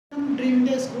Dream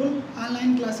India school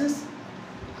online classes.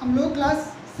 हम लोग class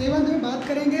 7 में बात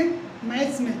करेंगे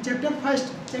मैथ्स में चैप्टर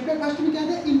फर्स्ट में क्या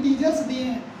है, इंटीजर्स दिए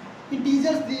हैं।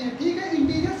 ठीक है।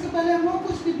 इंटीजर्स से पहले हम लोग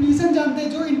कुछ डिफिनीशन जानते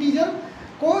हैं जो इंटीजर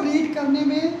को रीड करने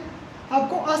में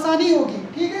आपको आसानी होगी।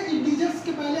 ठीक है। इंटीजर्स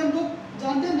के पहले हम लोग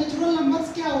जानते हैं नेचुरल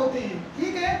नंबर्स क्या होते हैं।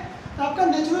 ठीक है। तो आपका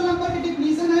नेचुरल नंबर की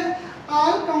डिफिनीशन है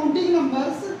all counting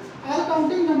numbers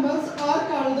are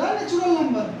called the natural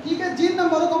number. ठीक है। जिन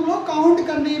नंबरों को हम लोग काउंट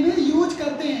करने में यूज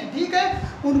करते हैं, ठीक है,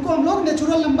 उनको हम लोग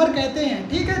नेचुरल नंबर कहते हैं।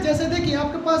 ठीक है। जैसे देखिए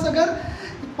आपके पास अगर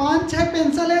 5-6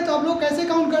 पेंसिल है तो आप लोग कैसे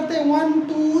काउंट करते हैं, 1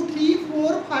 2 3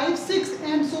 4 5 6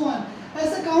 एंड सो ऑन,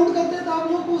 ऐसे काउंट करते हैं तो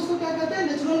आप लोग को उसको क्या कहते हैं,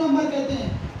 नेचुरल नंबर कहते हैं।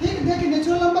 ठीक। देखिए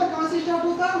नेचुरल नंबर कहाँ से स्टार्ट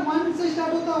होता है, 1 से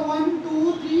स्टार्ट होता है, 1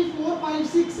 2 3 4 5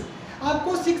 6।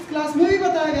 आपको 6 क्लास में भी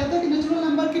बताया गया था कि नेचुरल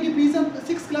नंबर की डिफिनीशन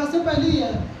 6 क्लास में पहले ही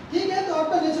है। ठीक है। तो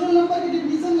आपका नेचुरल नंबर की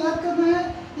डिफिनीशन याद करना है।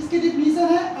 इसकी डिफिनीशन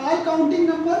है all counting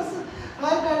numbers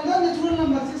are called the natural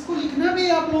numbers. इसको लिखना भी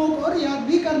है आप लोगों को और याद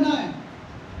भी करना है।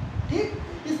 ठीक।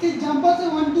 इसके एग्जांपल है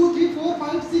 1 2 3 4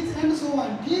 5 6 एंड सो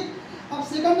ऑन। ठीक। अब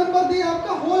सेकंड नंबर दिया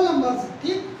आपका होल नंबर्स।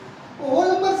 ठीक। होल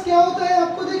नंबर्स क्या होता है,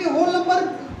 आपको देखिए होल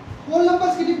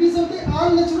नंबर्स की डिफिनीशन होती है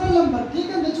ऑल नेचुरल नंबर। ठीक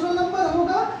है। नेचुरल नंबर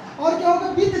होगा और क्या होगा,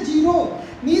 विद जीरो,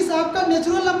 मीन्स आपका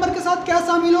नेचुरल नंबर के साथ क्या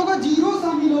शामिल होगा, जीरो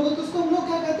शामिल होगा, तो उसको हम लोग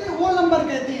क्या कहते हैं, होल नंबर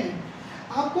कहते हैं।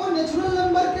 आपको नेचुरल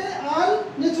नंबर के all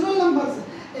natural number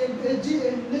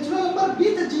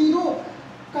with zero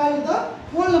called the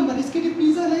whole number. इसकी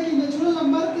डिफिनीशन है कि नेचुरल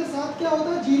नंबर के साथ क्या होता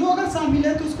है, जीरो अगर शामिल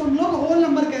है तो उसको हम लोग होल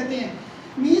नंबर कहते हैं।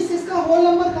 मीन्स इसका होल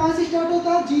नंबर कहाँ से स्टार्ट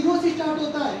होता है, जीरो से स्टार्ट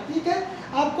होता है। ठीक है।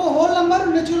 आपको होल नंबर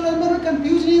और नेचुरल नंबर में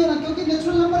कंफ्यूज नहीं होना, क्योंकि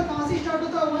नेचुरल नंबर कहाँ से स्टार्ट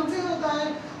होता है, 1 से होता है,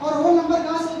 और होल नंबर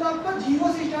कहाँ से होता है, आपका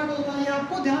जीरो से स्टार्ट होता है। ये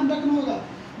आपको ध्यान रखना होगा।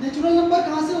 नेचुरल नंबर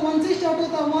कहाँ से 1 से स्टार्ट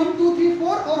होता है, 1 2 3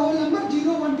 4, और होल नंबर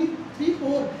 0 1 2 3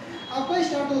 4 आपका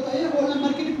स्टार्ट होता है। ये होल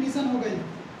नंबर की डिफिनीशन हो गई।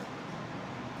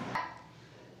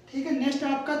 ठीक है। नेक्स्ट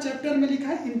आपका चैप्टर में लिखा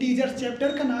है इंटीजर्स।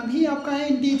 चैप्टर का नाम ही आपका है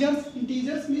इंटीजर्स।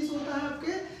 इंटीजर्स मीन्स होता है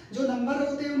आपके जो नंबर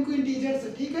होते हैं उनको इंटीजर्स।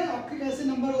 ठीक है। आपके कैसे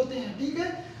नंबर होते हैं। ठीक है।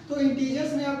 तो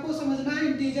इंटीजर्स में आपको समझना है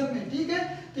इंटीजर में। ठीक है।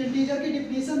 तो इंटीजर की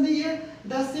डिफिनीशन दी है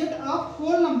the set of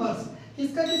whole numbers.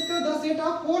 किसका the set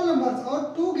of whole numbers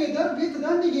और together with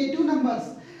the negative numbers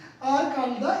are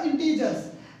called the integers.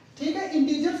 ठीक है।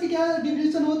 इंटीजर्स की क्या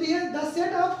डिफिनीशन होती है, the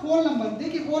set of whole number.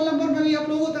 देखिए होल नंबर में भी आप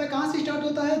लोग होता है, कहाँ से स्टार्ट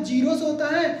होता है, जीरो से होता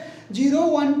है, 0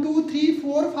 1 2 3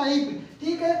 4 5।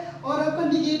 ठीक है। और आपका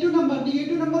निगेटिव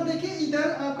नंबर देखिए इधर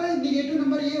आपका निगेटिव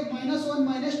नंबर ये -1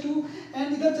 -2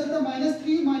 एंड इधर चलता है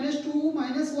 -3 -2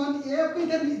 -1। ये आपका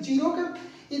इधर जीरो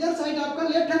के इधर साइड आपका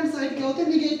लेफ्ट हैंड साइड क्या होते हैं,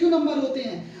 निगेटिव नंबर होते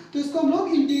हैं, तो इसको हम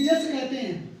लोग इंटीजर्स कहते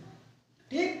हैं।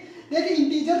 ठीक। देखिए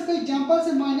इंटीजर्स का एग्जांपल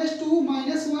से -2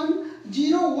 -1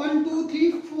 0 1 2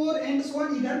 3 4 एंड सो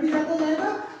ऑन, इधर भी जाता जाएगा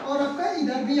और आपका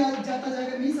इधर भी जाता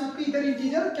जाएगा। मीन्स आपके इधर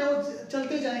इंटीजर क्या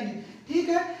चलते जाएंगे। ठीक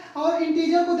है। और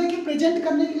इंटीजर को देखिए प्रेजेंट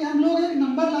करने के लिए हम लोग एक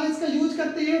नंबर लाइंस का यूज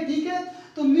करते हैं। ठीक है।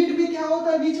 तो मिड भी क्या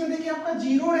होता है, बीच में देखिए आपका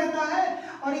जीरो रहता है,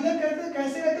 और इधर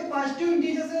कैसे रहते हैं, पॉजिटिव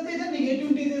इंटीजर्स रहते हैं, इधर नेगेटिव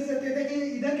इंटीजर्स रहते हैं। देखिए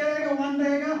इधर क्या रहेगा, 1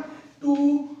 रहेगा, 2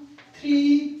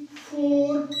 3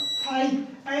 4 5,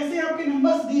 ऐसे आपके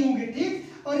नंबर्स दिए होंगे।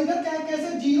 ठीक। और इधर क्या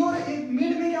कैसे जीरो,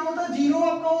 मिड में क्या होता है, जीरो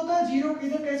आपका होता है, जीरो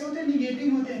इधर कैसे होते हैं,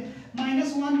 निगेटिव होते हैं,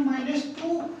 -1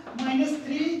 -2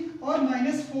 -3 और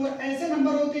 -4 ऐसे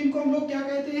नंबर होते हैं। इनको हम लोग क्या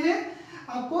कहते हैं,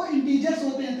 आपको इंटीजर्स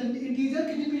होते हैं। तो इंटीजर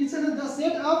की डिफिनीशन है द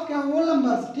सेट ऑफ क्या, होल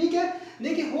नंबर्स। ठीक है।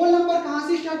 देखिए होल नंबर कहाँ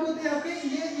से स्टार्ट होते हैं आपके,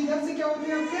 ये इधर से क्या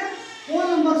होते हैं, आपके होल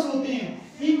नंबर्स होते हैं।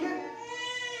 ठीक है।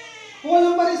 होल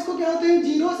नंबर इसको क्या होते हैं,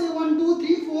 0 से 1 2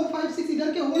 3 4 5 6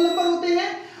 इधर के होल नंबर होते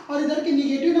हैं, और इधर के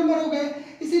निगेटिव नंबर हो गए।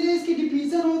 इसीलिए इसकी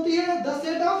डिफिनीशन होती है the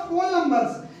set of whole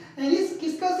numbers. यानी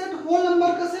किसका सेट, होल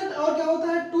नंबर का सेट, और क्या होता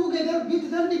है, together with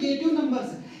the negative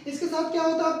numbers. इसके साथ क्या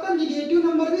होता है, आपका निगेटिव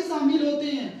नंबर भी शामिल होते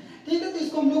हैं। ठीक है। तो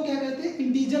इसको हम लोग क्या कहते हैं,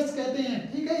 इंटीजर्स कहते हैं।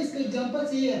 ठीक है। इसका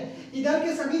एग्जांपल ये है, इधर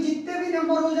के सभी जितने भी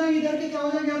नंबर हो जाएंगे, इधर के क्या हो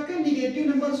जाएंगे, आपके निगेटिव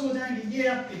नंबर्स हो जाएंगे, ये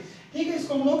आपके। ठीक है।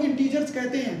 इसको हम लोग इंटीजर्स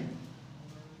कहते हैं।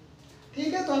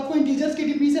 ठीक है। तो आपको इंटीजर्स की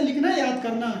डिफिनीशन लिखना है, याद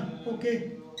करना है। ओके।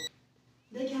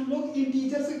 देखिए हम लोग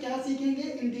इंटीजर से क्या सीखेंगे,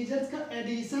 इंटीजर्स का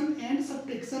एडिशन एंड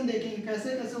सब्ट्रैक्शन देखेंगे, कैसे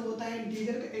कैसे होता है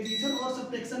इंटीजर का एडिशन और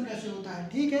सब्ट्रैक्शन कैसे होता है।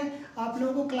 ठीक है। आप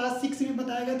लोगों को क्लास 6 में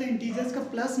बताया गया था इंटीजर्स का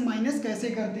प्लस माइनस कैसे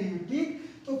करते हैं। ठीक।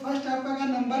 तो फर्स्ट आपका अगर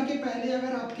नंबर के पहले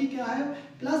अगर आपकी क्या है,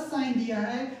 प्लस साइन दिया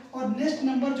है, और नेक्स्ट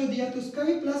नंबर जो दिया तो उसका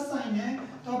भी प्लस साइन है,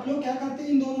 तो आप लोग क्या करते हैं,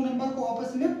 इन दोनों नंबर को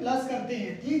आपस में प्लस करते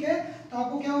हैं। ठीक है। तो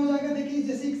आपको क्या हो जाएगा, देखिए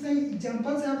जैसे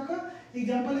एग्जाम्पल से आपका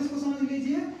एग्जाम्पल इसको समझ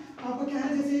लीजिए। आपको क्या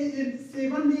है, जैसे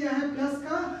 7 दिया है प्लस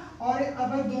का, और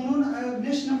अब दोनों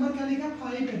नेक्स्ट नंबर क्या लिखा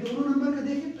 5 है, दोनों नंबर का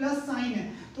देखिए प्लस साइन है,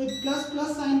 तो प्लस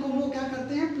प्लस साइन को हम लोग क्या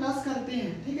करते हैं प्लस करते हैं,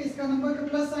 ठीक है। इसका नंबर का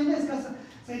प्लस साइन है, इसका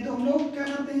सही, तो हम लोग क्या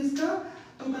करते हैं इसका,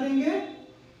 तो करेंगे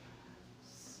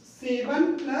 7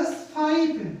 +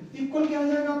 5 इक्वल क्या आ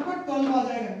जाएगा आपका 12 आ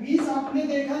जाएगा। मीन्स आपने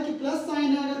देखा कि प्लस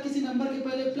साइन है, अगर किसी नंबर के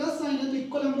पहले प्लस साइन है तो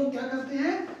इक्वल हम लोग क्या करते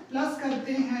हैं प्लस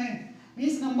करते हैं।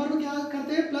 मीन्स नंबर को क्या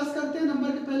करते हैं प्लस करते हैं,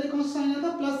 नंबर के पहले कौन सा साइन आता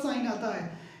है प्लस साइन आता है,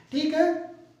 ठीक है।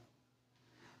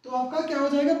 तो आपका क्या हो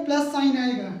जाएगा प्लस साइन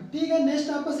आएगा, ठीक है। नेक्स्ट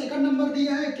आपका सेकंड नंबर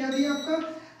दिया है, क्या दिया आपका,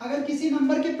 अगर किसी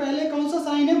नंबर के पहले कौन सा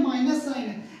साइन है माइनस साइन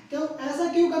है, तो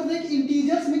ऐसा क्यों करते हैं कि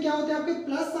इंटीजर्स में क्या होते हैं आपके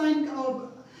प्लस साइन, और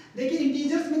देखिए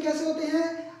इंटीजर्स में कैसे होते हैं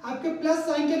आपके प्लस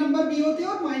साइन के नंबर भी होते हैं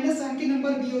और माइनस साइन के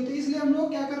नंबर भी होते हैं, इसलिए हम लोग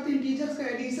क्या करते हैं इंटीजर्स का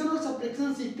एडिशन और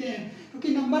सब्ट्रैक्शन सीखते हैं,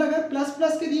 क्योंकि नंबर अगर प्लस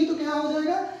प्लस के दिए तो क्या हो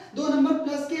जाएगा, दो नंबर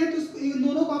प्लस के हैं तो इन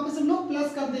दोनों को आपस में हम लोग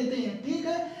प्लस कर देते हैं, ठीक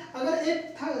है। अगर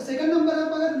एक सेकंड नंबर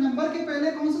आप अगर नंबर के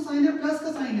पहले कौन सा साइन है प्लस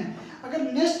का साइन है,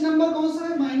 अगर नेक्स्ट नंबर कौन सा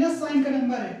है माइनस साइन का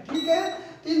नंबर है, ठीक है,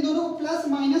 तो इन दोनों को प्लस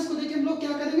माइनस को देखिए हम लोग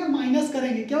क्या करेंगे माइनस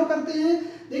करेंगे, क्यों करते हैं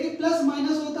देखिए प्लस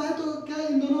माइनस होता है तो क्या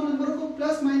इन दोनों नंबर को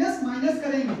प्लस माइनस माइनस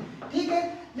करेंगे, ठीक है।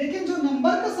 लेकिन जो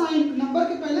नंबर का साइन नंबर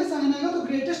के पहले साइन आएगा तो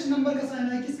ग्रेटेस्ट नंबर का साइन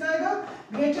आएगा, किसका आएगा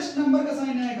ग्रेटेस्ट नंबर का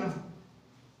साइन आएगा,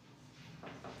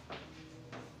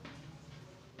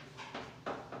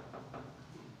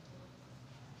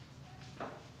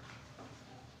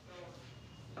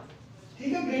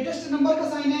 ठीक है, ग्रेटेस्ट नंबर का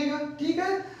साइन आएगा, ठीक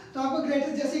है। तो आपका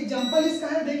ग्रेटेस्ट जैसे एग्जांपल इसका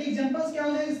है, देखिए एग्जांपल्स क्या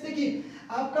हो जाएगा, इस देखिए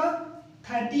आपका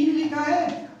 13 लिखा है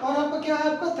और आपका क्या है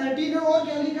आपका 13 है और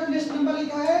क्या लिखा है नेक्स्ट नंबर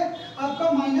लिखा है आपका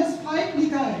 -5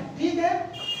 लिखा है, ठीक है।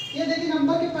 ये देखिए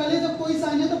नंबर के पहले जब कोई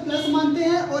साइन है तो प्लस मानते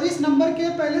हैं और इस नंबर के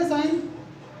पहले साइन,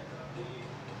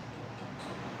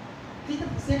 ठीक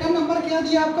है। सेकंड नंबर क्या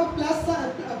दिया आपका प्लस,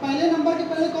 पहले नंबर के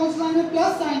पहले कौन सा साइन है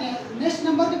प्लस साइन है, नेक्स्ट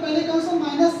नंबर के पहले कौन सा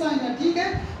माइनस साइन है, ठीक है।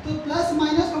 तो प्लस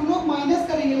माइनस हम लोग माइनस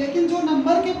करेंगे, लेकिन जो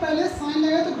नंबर के पहले साइन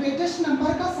लगा तो ग्रेटेस्ट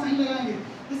नंबर का साइन लगाएंगे।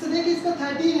 जैसे देखिए इसका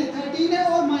 13 है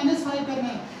और -5 करना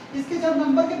है, इसके जब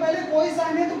नंबर के पहले कोई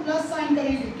साइन है तो प्लस साइन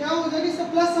करेंगे, क्या हो जाएगा इसका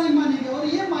प्लस साइन मानेंगे, और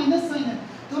ये माइनस साइन है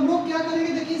तो हम लोग क्या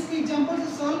करेंगे देखिए इसके एग्जांपल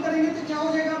से सॉल्व करेंगे तो क्या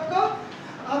हो जाएगा आपका,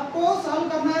 आपको सॉल्व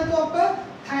करना है तो आपका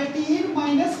 13 -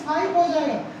 5 हो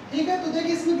जाएगा, ठीक है। तो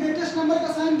देखिए इसमें ग्रेटेस्ट नंबर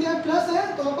का साइन क्या है प्लस है,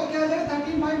 तो आपका क्या आ जाएगा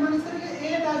 13 5 माइनस करेंगे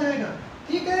 8 आ जाएगा,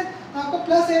 ठीक है, तो आपका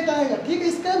 +8 आएगा, ठीक है।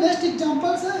 इसका नेक्स्ट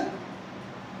एग्जांपल से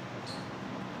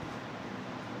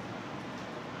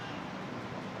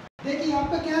देखिए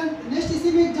आपका क्या नेक्स्ट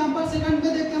इसी में एग्जांपल सेकंड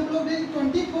में देखते हैं हम लोग, देखिए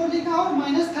 24 लिखा और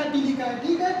 -30 लिखा है,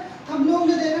 ठीक है। तो हम लोग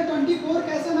ने देखा 24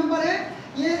 कैसा नंबर है,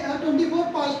 ये 24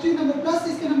 पॉजिटिव नंबर, प्लस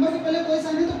इसके नंबर के पहले कोई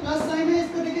साइन है तो प्लस साइन है,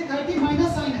 इसको देखिए 30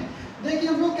 माइनस साइन है। देखिए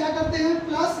हम लोग क्या करते हैं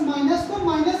प्लस माइनस को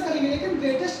माइनस करेंगे, लेकिन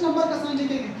ग्रेटेस्ट नंबर का साइन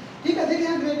लिखेंगे, ठीक है। देखिए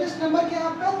यहाँ ग्रेटेस्ट नंबर क्या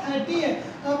आपका 30 है,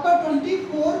 तो आपका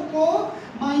 24 को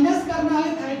माइनस करना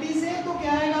है 30 से, तो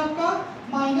क्या आएगा आपका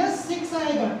 -6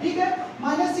 आएगा, ठीक है।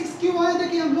 -6 क्यों आए,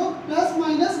 देखिए हम लोग प्लस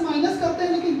माइनस माइनस करते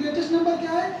हैं, लेकिन ग्रेटेस्ट नंबर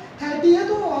क्या है 30 है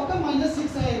तो आपका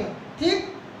 -6 आएगा, ठीक।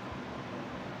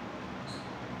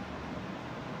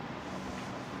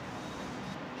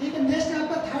 ठीक है, नेक्स्ट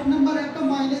आपका थर्ड नंबर है आपका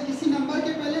माइनस, किसी नंबर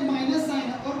के पहले माइनस साइन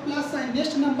है और प्लस साइन,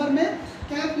 नेक्स्ट नंबर में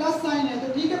क्या है प्लस साइन है,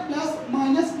 तो ठीक है प्लस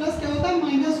माइनस प्लस क्या होता है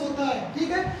माइनस होता है,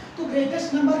 ठीक है। तो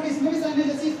ग्रेटेस्ट नंबर के इसमें भी साइन है,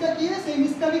 जैसे इसका किया सेम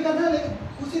इसका भी करना है,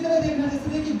 लेकिन उसी तरह देखना, जैसे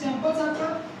देखिए एग्जांपल्स आपका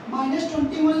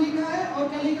 -21 लिखा है और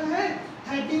क्या लिखा है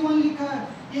 31 लिखा है,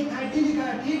 ये 30 लिखा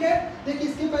है, ठीक है। देखिए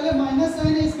इसके पहले माइनस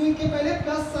साइन है, इसमें के पहले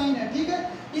प्लस साइन है, ठीक है।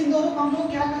 इन दोनों को हम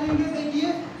लोग क्या करेंगे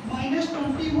देखिए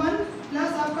 -21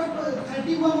 प्लस आपका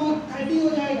 31 और 30 हो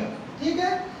जाएगा, ठीक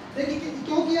है। देखिए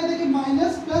क्यों किया, देखिए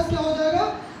माइनस प्लस क्या हो जाएगा,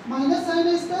 माइनस साइन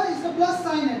है इसका, इसका प्लस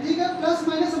साइन है, ठीक है। प्लस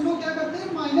माइनस हम लोग क्या करते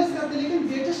हैं माइनस करते हैं, लेकिन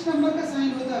ग्रेटेस्ट नंबर का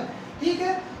साइन होता है, ठीक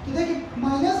है। तो देखिए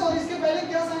माइनस और इसके पहले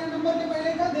क्या साइन है नंबर के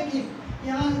पहले का, देखिए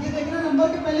यहाँ ये देखना नंबर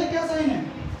के पहले क्या साइन है,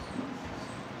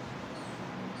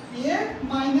 ये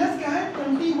माइनस क्या है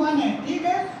 21 है, ठीक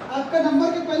है। आपका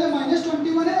नंबर के पहले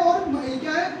 -21 है और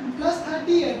क्या है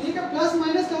 +30 है, ठीक है। प्लस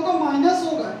माइनस क्या होगा माइनस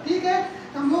होगा, ठीक है।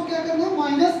 तो हम लोग क्या करना है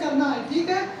माइनस करना है, ठीक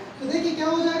है। तो देखिए क्या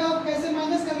हो जाएगा, आप कैसे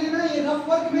माइनस कर लेना है, ये रफ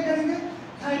वर्क में करेंगे।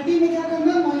 30 में क्या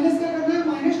करना है माइनस क्या करना है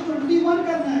 -21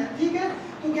 करना है, ठीक है।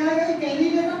 तो क्या आएगा कैरी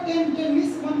लेगा 10 में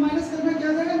 1 माइनस करना क्या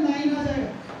आ जाएगा 9 आ जाएगा,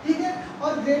 ठीक है।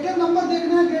 और ग्रेटर नंबर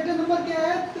देखना है, ग्रेटर नंबर क्या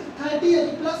है 30 है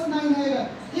तो +9 आएगा,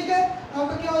 ठीक है।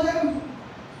 आपका क्या हो जाएगा,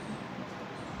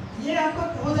 ये आपका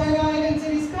हो जाएगा आएगा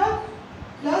आंसर इसका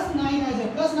 +9 आ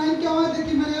जाएगा। +9 क्या हुआ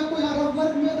देखिए मैंने आपको यहाँ रफ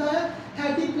वर्क में बताया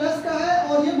 30 प्लस का है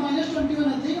और ये -21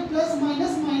 है, ठीक है। प्लस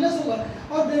माइनस माइनस होगा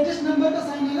और ग्रेटेस्ट नंबर का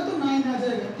साइन आएगा तो 9 आ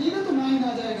जाएगा, ठीक है। तो 9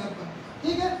 आ जाएगा आपका,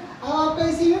 ठीक है। अब आपका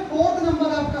इसी में फोर्थ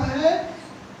नंबर आपका है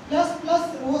प्लस प्लस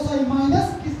वो सॉरी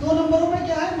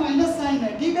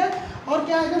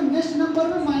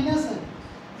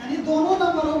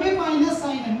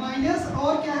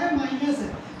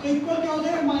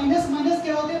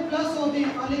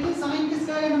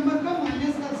आएगा नंबर का,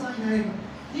 माइनस का साइन आएगा,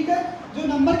 ठीक है। जो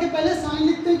नंबर के पहले साइन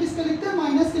लिखते हैं किसके लिखते हैं,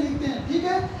 माइनस के लिखते हैं, ठीक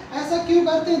है। ऐसा क्यों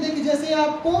करते हैं, देखिए जैसे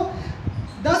आपको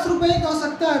 10 रुपये की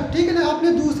आवश्यकता है, ठीक है ना,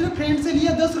 आपने दूसरे फ्रेंड से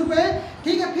लिया 10 रुपये,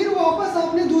 ठीक है, फिर वापस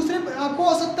आपने दूसरे आपको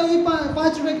आवश्यकता हुई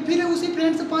 5 रुपये की, फिर उसी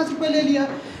फ्रेंड से 5 रुपये ले लिया,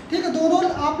 ठीक है। दोनों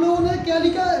आप लोगों ने क्या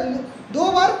लिखा,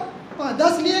 2 बार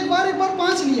 10 लिए, एक बार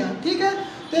 5 लिया, ठीक है।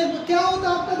 तो क्या होता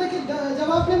है आपका, देखिए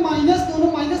जब आपने माइनस,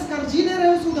 दोनों माइनस कर जी ले रहे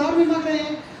हैं, सुधार में मांग रहे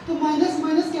हैं, तो माइनस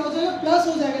माइनस क्या हो जाएगा, प्लस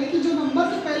हो जाएगा, लेकिन जो नंबर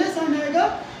के पहले साइन आएगा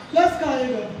प्लस का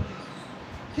आएगा,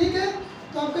 ठीक है।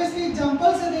 तो आपका इसके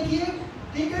एग्जाम्पल से देखिए,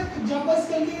 ठीक है, एग्जाम्पल्स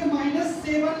के लिए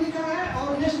 -7 लिखा है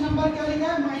और नेक्स्ट नंबर क्या लिखा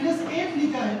है, -8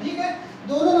 लिखा है, ठीक है।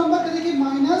 दोनों नंबर का देखिए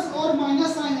माइनस और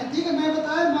माइनस साइन है, ठीक है। मैं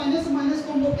बताया माइनस माइनस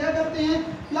को हम लोग क्या करते हैं,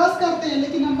 प्लस करते हैं,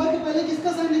 लेकिन नंबर के पहले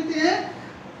किसका साइन लिखते हैं,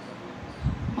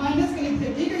 माइनस के लिखते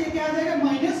हैं, ठीक है। ये क्या आ जाएगा,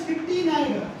 -15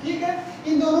 आएगा, ठीक है।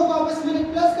 इन दोनों को आपस में मैंने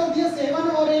प्लस कर दिया, 7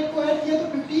 और 8 को ऐड किया तो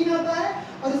 15 आता है,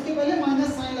 और इसके पहले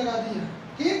माइनस साइन लगा दिया,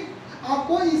 ठीक।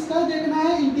 आपको इसका देखना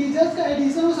है इंटीजर्स का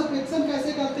एडिशन और सब्ट्रैक्शन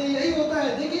कैसे करते हैं, यही होता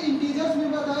है। देखिए इंटीजर्स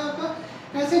में बताया आपका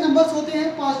कैसे नंबर्स होते हैं,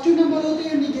 पॉजिटिव नंबर होते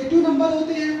हैं, निगेटिव नंबर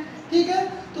होते हैं, ठीक है।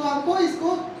 तो आपको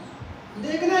इसको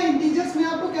देखना है इंटीजर्स में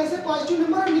आपको कैसे पॉजिटिव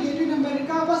नंबर और निगेटिव नंबर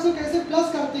इनका आपस में कैसे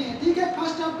प्लस करते हैं, ठीक है।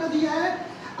 फर्स्ट आपका दिया है,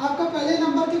 आपका पहले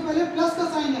नंबर के पहले प्लस का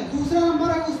साइन है, दूसरा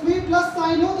नंबर है उसमें भी प्लस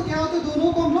साइन हो, तो क्या होता है,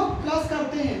 दोनों को हम लोग प्लस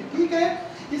करते हैं, ठीक है।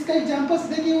 इसका एग्जाम्पल्स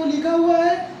देखिए वो लिखा हुआ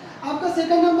है। आपका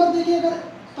सेकंड नंबर देखिए, अगर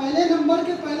पहले नंबर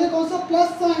के पहले कौन सा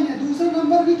प्लस साइन है, दूसरा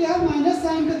नंबर भी क्या है, माइनस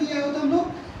साइन का दिया है, तो हम लोग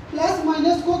प्लस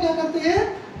माइनस को क्या करते हैं,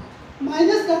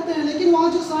 माइनस करते हैं, लेकिन वहाँ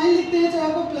जो साइन लिखते हैं, चाहे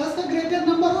आपका प्लस का ग्रेटर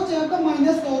नंबर हो चाहे आपका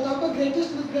माइनस का हो, तो आपका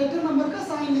ग्रेटर नंबर का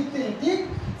साइन लिखते हैं, ठीक।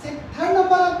 थर्ड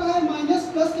नंबर आपका है माइनस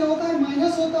प्लस क्या होता है,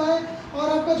 माइनस होता है, और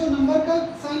आपका जो नंबर का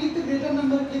साइन लिखते हैं ग्रेटर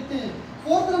नंबर लिखते हैं।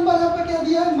 फोर्थ नंबर आपका क्या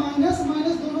दिया है, माइनस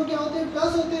माइनस दोनों क्या होते हैं,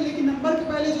 प्लस होते हैं, लेकिन नंबर के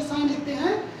पहले जो साइन लिखते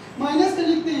हैं माइनस का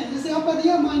लिखते हैं। जैसे आपका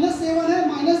दिया -7 है,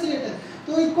 -8 है,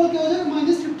 तो इक्वल क्या हो जाएगा,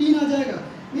 -15 आ जाएगा।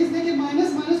 मीन्स देखिए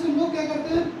माइनस माइनस को हम लोग क्या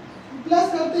करते हैं,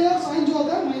 प्लस करते हैं, और साइन जो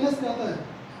होता है माइनस का आता है,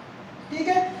 ठीक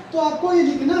है। तो आपको ये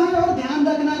लिखना है और ध्यान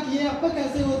रखना कि ये आपका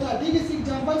कैसे होता है, ठीक है। इस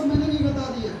एग्जाम्पल्स मैंने भी बता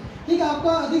दिया, ठीक है।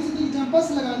 आपका अधिक से अधिक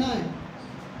एग्जाम्पल्स लगाना है,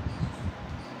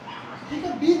 ठीक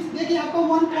है। बीच देखिए आपको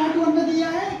 1.1 में दिया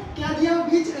है, क्या दिया,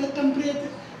 बीच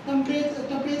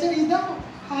temperature is the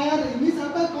higher, means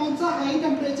आपका कौन सा हाई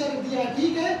टेम्परेचर दिया है,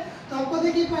 ठीक है। तो आपको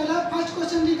देखिए पहला फर्स्ट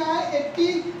क्वेश्चन लिखा है 80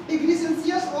 डिग्री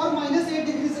सेल्सियस और -8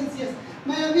 डिग्री सेल्सियस।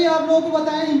 मैं अभी आप लोगों को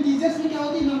बताया इंटीजर्स में क्या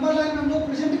होती है, नंबर लाइन में हम लोग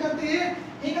प्रेजेंट करते हैं,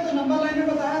 ठीक है। तो नंबर लाइन में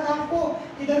बताया था आपको,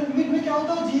 इधर मिड में क्या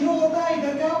होता है, 0 होता है,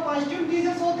 इधर क्या पॉजिटिव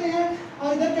इंटीजर्स होते हैं, और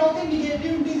इधर क्या होते हैं,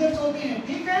 निगेटिव इंटीजर्स होते हैं,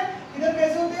 ठीक है। इधर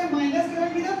कैसे होते हैं, माइनस के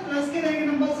रहेंगे, इधर प्लस के रहेंगे,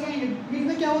 नंबर्स रहेंगे। मिड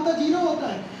में क्या होता है, 0 होता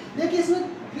है। देखिए इसमें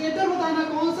ग्रेटर बताना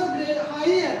कौन सा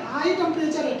हाई है, हाई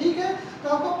टेम्परेचर है, ठीक है। तो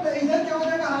आपको इधर क्या हो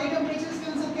जाएगा, हाई टेम्परेचर,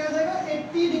 इसका आंसर क्या आ जाएगा,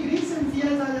 80 डिग्री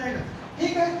सेल्सियस आ जाएगा,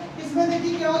 ठीक है। इसमें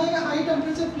देखिए क्या हो जाएगा, high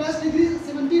temperature plus degree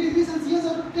 70 degree Celsius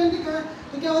और 10 लिखा है,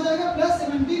 तो क्या हो जाएगा,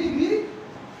 +70 डिग्री,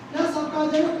 प्लस आपका आ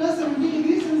जाएगा +70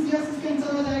 डिग्री सेल्सियस, इसका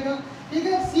आंसर आ जाएगा, ठीक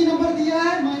है। सी नंबर दिया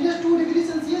है -2 डिग्री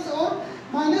सेल्सियस और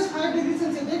 -5 डिग्री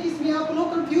सेल्सियस। देखिए इसमें आप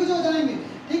लोग कंफ्यूज हो जाएंगे,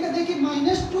 ठीक है। देखिए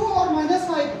 -2 और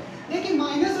 -5, देखिए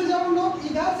माइनस से जब हम लोग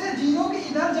इधर से 0 के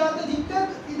इधर जाते, जितने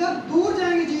इधर दूर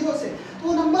जाएंगे 0 से, तो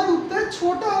वो नंबर उतना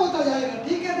छोटा होता जाएगा,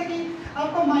 ठीक है। देखिए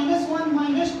आपका -1,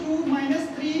 -2,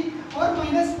 -3 और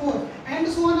 -4 एंड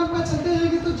सो ऑन आपका चलते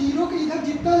जाएंगे, तो 0 के इधर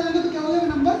जितना जाएंगे तो क्या हो जाएगा,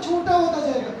 नंबर छोटा होता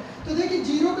जाएगा। तो देखिए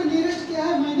 0 के नियरेस्ट क्या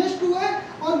है, -2 है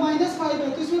और -5 है,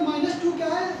 तो इसमें -2 क्या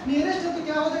है, नियरेस्ट है, तो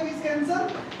क्या हो जाएगा, इसका आंसर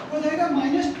हो जाएगा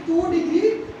 -2 डिग्री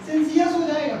सेल्सियस हो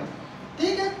जाएगा,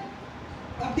 ठीक है।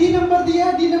 अब डी नंबर दिया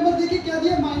है, डी नंबर देखिए क्या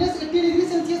दिया, -80 डिग्री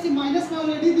सेल्सियस, माइनस में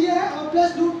ऑलरेडी दिया है, और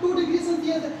 +2 डिग्री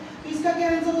सेल्सियस है, तो इसका क्या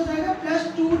आंसर हो जाएगा,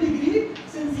 +2 डिग्री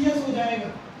सेल्सियस हो जाएगा,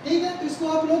 ठीक है। तो इसको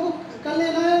आप लोगों को कर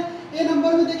लेना है। ए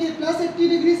नंबर में देखिए +80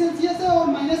 डिग्री सेल्सियस है और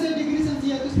 -8 डिग्री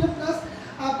सेल्सियस, तो इसमें प्लस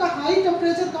आपका हाई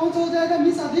टेम्परेचर कौन सा हो जाएगा,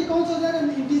 मीन्स अधिक कौन सा हो जाएगा,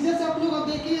 इंटीजर से आप लोग अब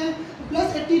देखे हैं, तो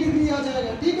 +80 डिग्री आ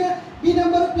जाएगा, ठीक है। बी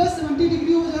नंबर +70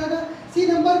 डिग्री हो जाएगा। सी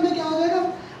नंबर में क्या हो जाएगा,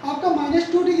 आपका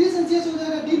 -2 डिग्री सेल्सियस हो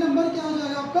जाएगा। डी नंबर क्या हो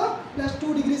जाएगा, आपका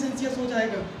 +2 डिग्री सेल्सियस हो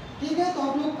जाएगा, ठीक है। तो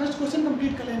आप लोग फर्स्ट क्वेश्चन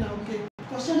कंप्लीट कर लेना, ओके।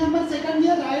 क्वेश्चन नंबर सेकंड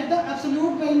है, right the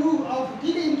absolute value of,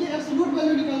 ठीक है, इनकी एब्सोल्यूट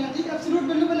वैल्यू निकालना, ठीक है। एब्सोल्यूट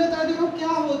वैल्यू पहले बता देखो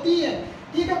क्या होती है,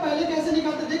 ठीक है। पहले कैसे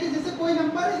निकालते, देखिए जैसे कोई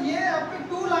नंबर ये आपके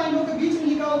 2 लाइनों के बीच में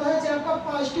लिखा होता है, चाहे आपका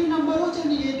पॉजिटिव नंबर हो चाहे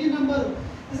निगेटिव नंबर हो।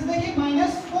 जैसे देखिए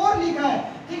 -4 लिखा है,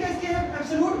 ठीक है, इसकी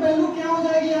एब्सोल्यूट वैल्यू क्या हो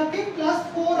जाएगी, आपकी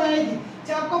 +4 आएगी।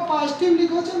 चाहे आपका पॉजिटिव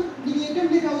लिखो चाहे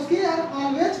निगेटिव लिखा, उसकी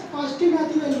ऑलवेज पॉजिटिव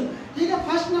आती वैल्यू, ठीक है।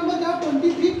 फर्स्ट नंबर क्या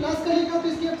 23 प्लस का लिखा, तो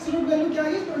इसकी एब्सोल्यूट वैल्यू क्या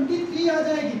आएगी, 23 आ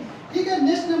जाएगी, ठीक है।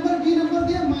 नेक्स्ट नंबर बी नंबर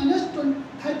दिया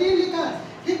 -13 लिखा है,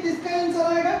 ठीक, इसका आंसर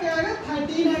आएगा क्या आएगा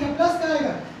 13 आएगा, प्लस का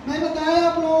आएगा। मैं बताया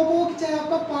आप लोगों को कि चाहे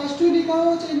आपका पॉजिटिव लिखा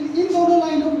हो, चाहे इन दोनों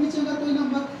लाइनों के बीच अगर कोई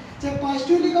नंबर चाहे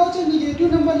पॉजिटिव लिखा हो चाहे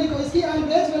निगेटिव नंबर लिखा हो, इसकी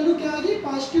एवरेज वैल्यू क्या आएगी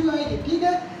पॉजिटिव आएगी। ठीक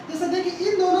है, जैसे देखिए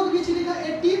इन दोनों के बीच लिखा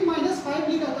 18 - 5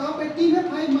 लिखा था, आप 18 में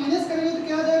 5 माइनस करेंगे तो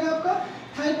क्या आ जाएगा आपका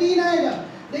 13 आएगा।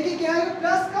 देखिए क्या आएगा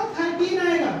प्लस का 13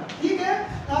 आएगा। ठीक है,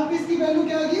 तो आप इसकी वैल्यू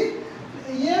क्या आएगी,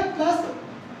 ये प्लस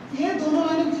ये दोनों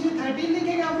लाइनों के बीच 13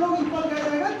 लिखेंगे आप लोग, इक्वल क्या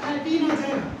जाएगा 13 आ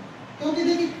जाएगा। क्योंकि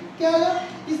देखिए क्या होगा,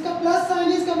 इसका प्लस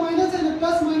साइन इसका माइनस है ना,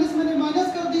 प्लस माइनस मैंने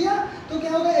माइनस कर दिया तो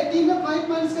क्या होगा 18 में 5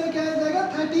 माइनस करके क्या आ जाएगा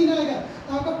 13 आएगा,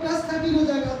 तो आपका प्लस 13 हो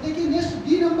जाएगा। देखिए नेक्स्ट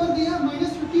डी नंबर दिया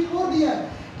 -54 दिया है।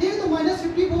 ठीक है, तो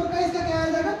 -54 का इसका क्या आ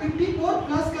जाएगा 54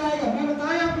 प्लस का आएगा। मैं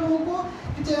बताया आप लोगों को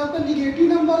कि चाहे आपका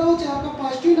निगेटिव नंबर हो चाहे आपका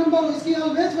पॉजिटिव नंबर हो, इसकी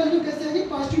एवरेज वैल्यू कैसे आएगी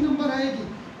पॉजिटिव नंबर आएगी।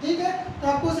 ठीक है, तो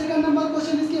आपको सेकंड नंबर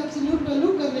क्वेश्चन इसकी एब्सोल्यूट वैल्यू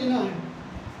कर लेना है।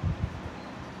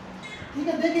 ठीक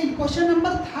है, देखिए क्वेश्चन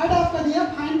नंबर 3 आपका दिया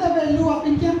फाइंड द वैल्यू, आप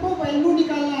इनकी हमको वैल्यू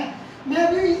निकालना है। मैं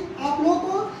अभी आप लोगों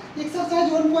को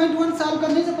एक्सरसाइज 1.1 सॉल्व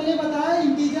करने से पहले बताया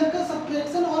इंटीजर का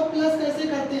सब्ट्रैक्शन और प्लस कैसे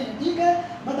करते हैं। ठीक है,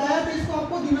 बताया, तो इसको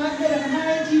आपको दिमाग में रखना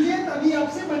है चीजें, तभी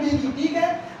आपसे बनेगी। ठीक है,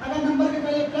 अगर नंबर के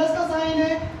पहले प्लस का साइन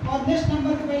है और नेक्स्ट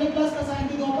नंबर के पहले प्लस का साइन,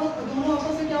 तो दोनों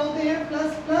आपस में क्या होते हैं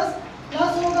प्लस प्लस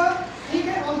प्लस होगा। ठीक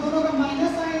है, और दोनों का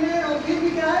माइनस साइन है और फिर भी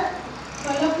क्या है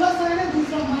पहला प्लस साइन है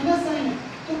दूसरा माइनस साइन है,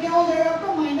 तो क्या हो जाएगा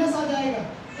आपका माइनस आ जाएगा।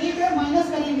 ठीक है, माइनस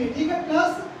करेंगे। ठीक है,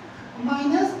 प्लस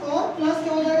माइनस और प्लस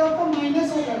क्या हो जाएगा आपका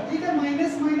माइनस होगा। ठीक है,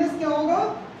 माइनस माइनस क्या होगा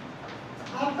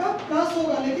आपका प्लस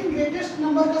होगा, लेकिन ग्रेटेस्ट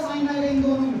नंबर का साइन आएगा इन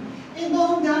दोनों में। इन दोनों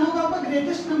में ध्यान होगा आपका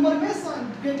ग्रेटेस्ट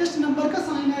नंबर का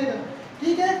साइन आएगा।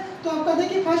 ठीक है, तो आपका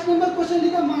देखिए फर्स्ट नंबर क्वेश्चन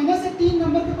लिखा माइनस है 3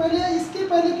 नंबर के पहले, इसके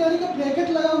पहले क्या लिखा ब्रैकेट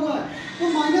लगा हुआ है तो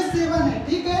 -7 है।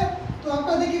 ठीक है, तो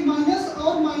आपका देखिए माइनस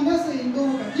और माइनस है इन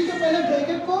दोनों का। ठीक है, पहले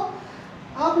ब्रैकेट को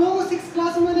आप लोगों को 6th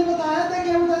क्लास में मैंने बताया था,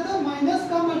 क्या बताया था माइनस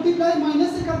का मल्टीप्लाई माइनस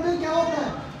से करते हुए क्या होता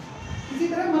है, इसी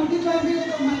तरह मल्टीप्लाई भी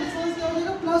होता है, -1 क्या हो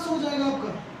जाएगा प्लस हो जाएगा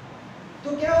आपका।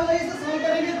 तो क्या हो जाएगा इसे सॉल्व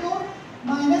करेंगे तो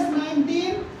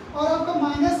 -19 और आपका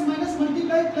माइनस माइनस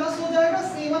मल्टीप्लाई प्लस हो जाएगा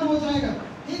 7 हो जाएगा।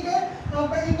 ठीक है, तो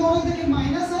आपका इन दोनों देखिए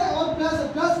माइनस है और प्लस है,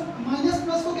 प्लस माइनस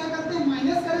प्लस को क्या करते हैं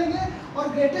माइनस करेंगे और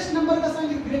ग्रेटेस्ट नंबर का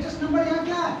साइन, ग्रेटेस्ट नंबर यहाँ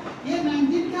क्या है ये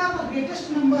 19 क्या है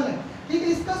ग्रेटेस्ट नंबर है। ठीक है,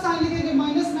 इसका साइन लिखेंगे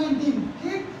 -19।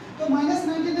 ठीक, तो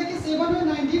 -19 देखिए 7 में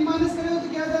 19 माइनस करेंगे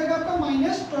तो क्या आ जाएगा आपका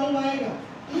 -12 आएगा।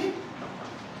 ठीक,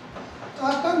 तो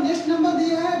आपका नेक्स्ट नंबर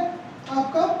दिया है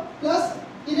आपका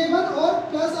 +11 और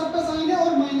प्लस आपका साइन है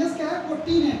और माइनस क्या है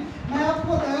 14 है। मैं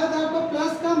आपको बताया था आपका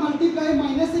प्लस का मल्टीप्लाई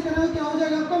माइनस से करेंगे क्या हो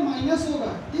जाएगा आपका माइनस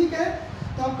होगा। ठीक है,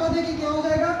 तो आपका देखिए क्या हो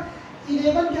जाएगा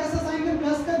 11 कैसा साइन में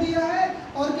प्लस का दिया है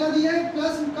और क्या दिया है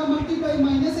प्लस का मल्टीप्लाई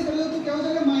माइनस से करोगे तो क्या हो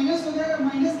जाएगा माइनस हो जाएगा,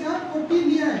 माइनस क्या 14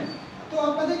 दिया है। तो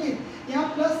आपका देखिए यहाँ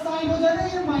प्लस साइन हो जाएगा,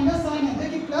 ये माइनस साइन है।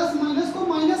 देखिए प्लस माइनस को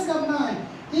माइनस करना है।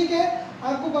 ठीक है,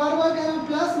 आपको बार बार कह रहा हूँ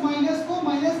प्लस माइनस को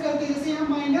माइनस करते हैं, जैसे यहाँ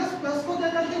माइनस प्लस को क्या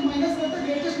करते हैं माइनस करते हैं,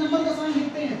 ग्रेटेस्ट नंबर का साइन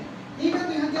लिखते हैं। ठीक है,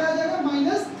 तो यहाँ क्या आ जाएगा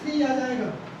 -3 आ जाएगा।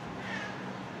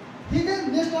 ठीक है,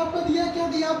 नेक्स्ट आपको दिया क्या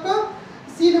दिया आपका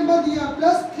सी नंबर दिया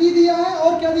 +3 दिया है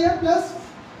और क्या दिया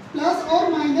प्लस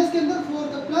और माइनस के अंदर 4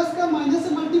 का, प्लस का माइनस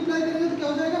से मल्टीप्लाई करेंगे तो क्या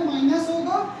हो जाएगा माइनस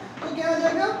होगा, तो क्या आ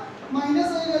जाएगा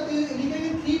माइनस आएगा। तो लिखेंगे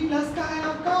 3 प्लस का है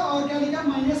आपका और क्या लिखा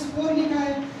 -4 लिखा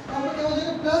है, आपका क्या हो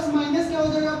जाएगा प्लस माइनस क्या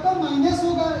हो जाएगा आपका माइनस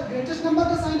होगा, ग्रेटेस्ट नंबर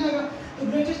का साइन आएगा। तो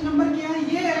ग्रेटेस्ट नंबर क्या है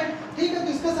ये है। ठीक है,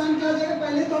 तो इसका साइन क्या हो जाएगा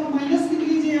पहले तो आप माइनस लिख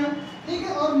लीजिए आप। ठीक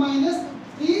है, और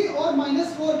 -3 और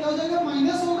 -4 क्या हो जाएगा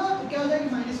माइनस होगा, तो क्या हो जाएगा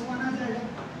 -1 आ जाएगा।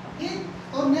 ठीक,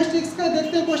 और नेक्स्ट इसका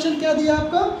देखते हैं क्वेश्चन क्या दिया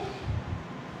आपका,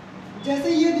 जैसे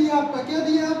ये दिया आपका क्या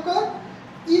दिया आपका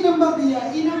ई नंबर दिया,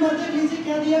 ई नंबर देख लीजिए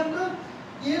क्या दिया आपका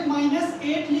ये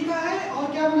 -8 लिखा है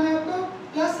और क्या बना है आपका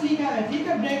प्लस लिखा है। ठीक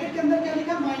है, ब्रैकेट के अंदर क्या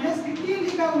लिखा -15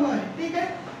 लिखा हुआ है। ठीक है,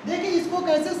 देखिए इसको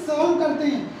कैसे सॉल्व करते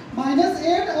हैं,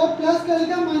 -8 और प्लस क्या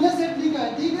लिखा -8 लिखा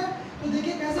है। ठीक है, तो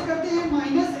देखिए कैसे करते हैं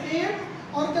 -8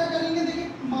 और क्या करेंगे देखिए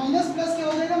माइनस प्लस क्या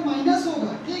हो जाएगा माइनस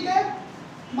होगा। ठीक है,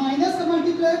 माइनस का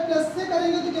मल्टीप्लाई प्लस से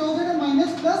करेंगे तो क्या हो जाएगा माइनस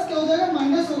प्लस क्या हो जाएगा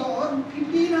माइनस होगा और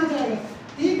 15 आ जाएगा।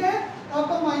 ठीक है,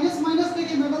 आपका माइनस माइनस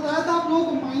देखिए मैं बताया था आप लोगों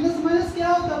को माइनस माइनस क्या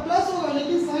होता है प्लस होगा,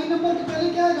 लेकिन साइन नंबर के पहले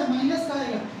क्या आएगा माइनस का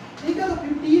आएगा। ठीक है, तो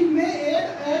 15 में 8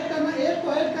 ऐड करना, 8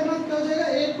 को ऐड करना क्या हो जाएगा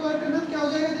 8 को ऐड करना क्या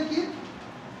हो जाएगा देखिए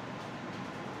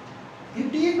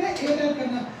 15 में 8 ऐड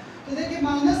करना, तो देखिए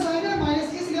माइनस साइन है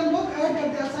माइनस इसलिए हम लोग ऐड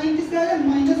करते हैं, साइन किसका आएगा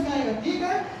माइनस का आएगा। ठीक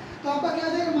है, तो आपका क्या आ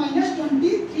जाएगा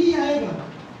 -23 आएगा,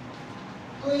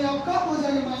 तो ये आपका हो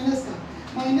जाएगा माइनस का।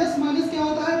 माइनस माइनस क्या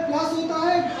होता है प्लस होता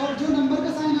है और जो नंबर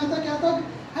का साइन आता है क्या आता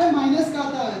है माइनस का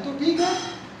आता है। तो ठीक है,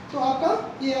 तो आपका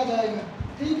ये आ जाएगा।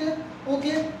 ठीक है,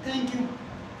 ओके, थैंक यू।